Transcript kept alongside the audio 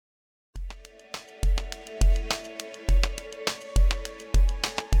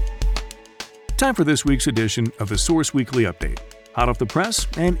Time for this week's edition of the Source Weekly Update. Hot off the press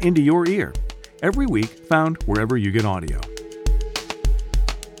and into your ear. Every week found wherever you get audio.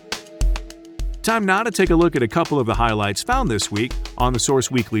 Time now to take a look at a couple of the highlights found this week on the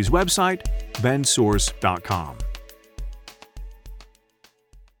Source Weekly's website, bensource.com.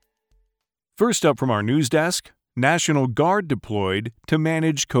 First up from our news desk, National Guard deployed to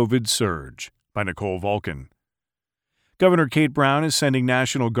manage COVID surge by Nicole Vulcan. Governor Kate Brown is sending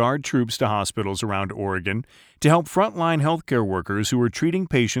National Guard troops to hospitals around Oregon to help frontline healthcare workers who are treating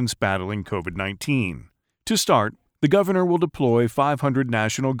patients battling COVID-19. To start, the governor will deploy 500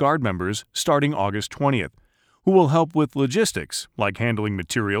 National Guard members starting August 20th, who will help with logistics, like handling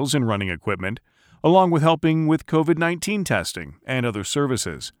materials and running equipment, along with helping with COVID-19 testing and other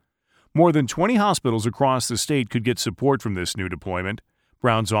services. More than 20 hospitals across the state could get support from this new deployment,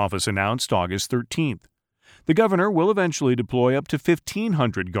 Brown's office announced August 13th. The governor will eventually deploy up to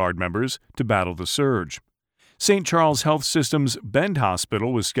 1,500 Guard members to battle the surge. St. Charles Health System's Bend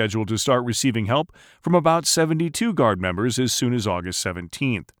Hospital was scheduled to start receiving help from about 72 Guard members as soon as August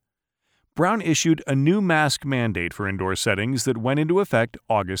 17th. Brown issued a new mask mandate for indoor settings that went into effect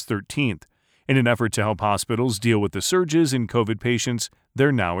August 13th, in an effort to help hospitals deal with the surges in COVID patients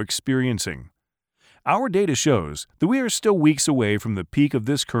they're now experiencing. Our data shows that we are still weeks away from the peak of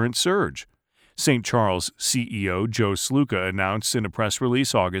this current surge. St. Charles CEO Joe Sluka announced in a press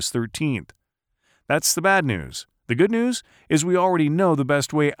release August 13th. That's the bad news. The good news is we already know the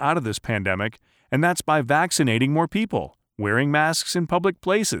best way out of this pandemic, and that's by vaccinating more people, wearing masks in public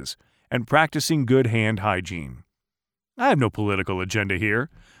places, and practicing good hand hygiene. I have no political agenda here.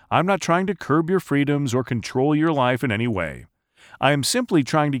 I'm not trying to curb your freedoms or control your life in any way. I am simply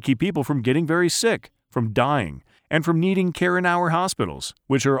trying to keep people from getting very sick, from dying, and from needing care in our hospitals,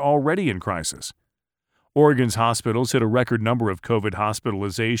 which are already in crisis. Oregon's hospitals hit a record number of COVID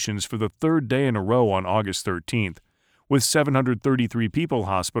hospitalizations for the third day in a row on August 13th, with 733 people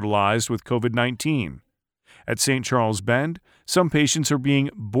hospitalized with COVID-19. At St. Charles Bend, some patients are being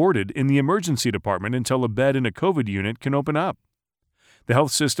boarded in the emergency department until a bed in a COVID unit can open up. The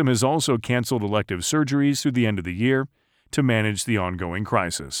health system has also canceled elective surgeries through the end of the year to manage the ongoing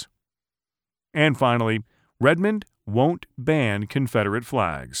crisis. And finally, Redmond won't ban Confederate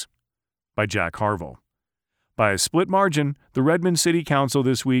flags by Jack Harville. By a split margin, the Redmond City Council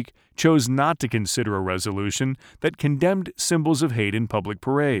this week chose not to consider a resolution that condemned symbols of hate in public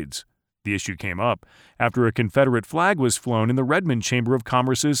parades. The issue came up after a Confederate flag was flown in the Redmond Chamber of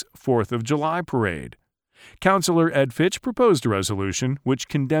Commerce's 4th of July parade. Councilor Ed Fitch proposed a resolution which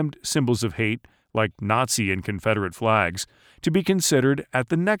condemned symbols of hate, like Nazi and Confederate flags, to be considered at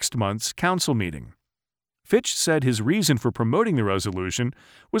the next month's council meeting. Fitch said his reason for promoting the resolution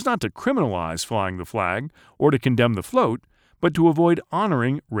was not to criminalize flying the flag or to condemn the float, but to avoid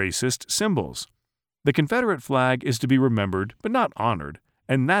honoring racist symbols. The Confederate flag is to be remembered but not honored,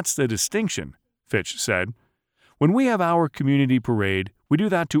 and that's the distinction, Fitch said. When we have our community parade, we do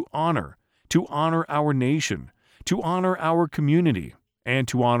that to honor our nation, to honor our community, and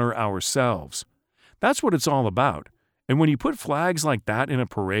to honor ourselves. That's what it's all about. And when you put flags like that in a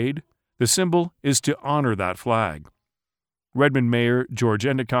parade, the symbol is to honor that flag. Redmond Mayor George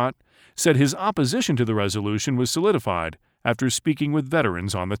Endicott said his opposition to the resolution was solidified after speaking with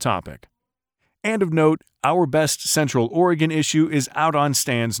veterans on the topic. And of note, our Best Central Oregon issue is out on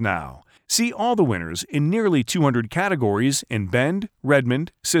stands now. See all the winners in nearly 200 categories in Bend,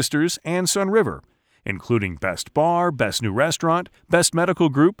 Redmond, Sisters, and Sun River, including Best Bar, Best New Restaurant, Best Medical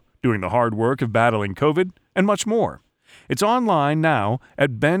Group, doing the hard work of battling COVID, and much more. It's online now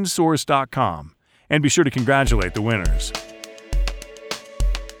at bensource.com, and be sure to congratulate the winners.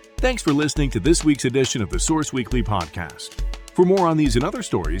 Thanks for listening to this week's edition of the Source Weekly podcast. For more on these and other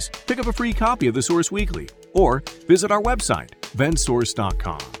stories, pick up a free copy of the Source Weekly or visit our website,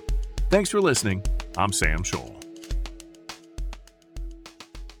 bensource.com. Thanks for listening. I'm Sam Scholl.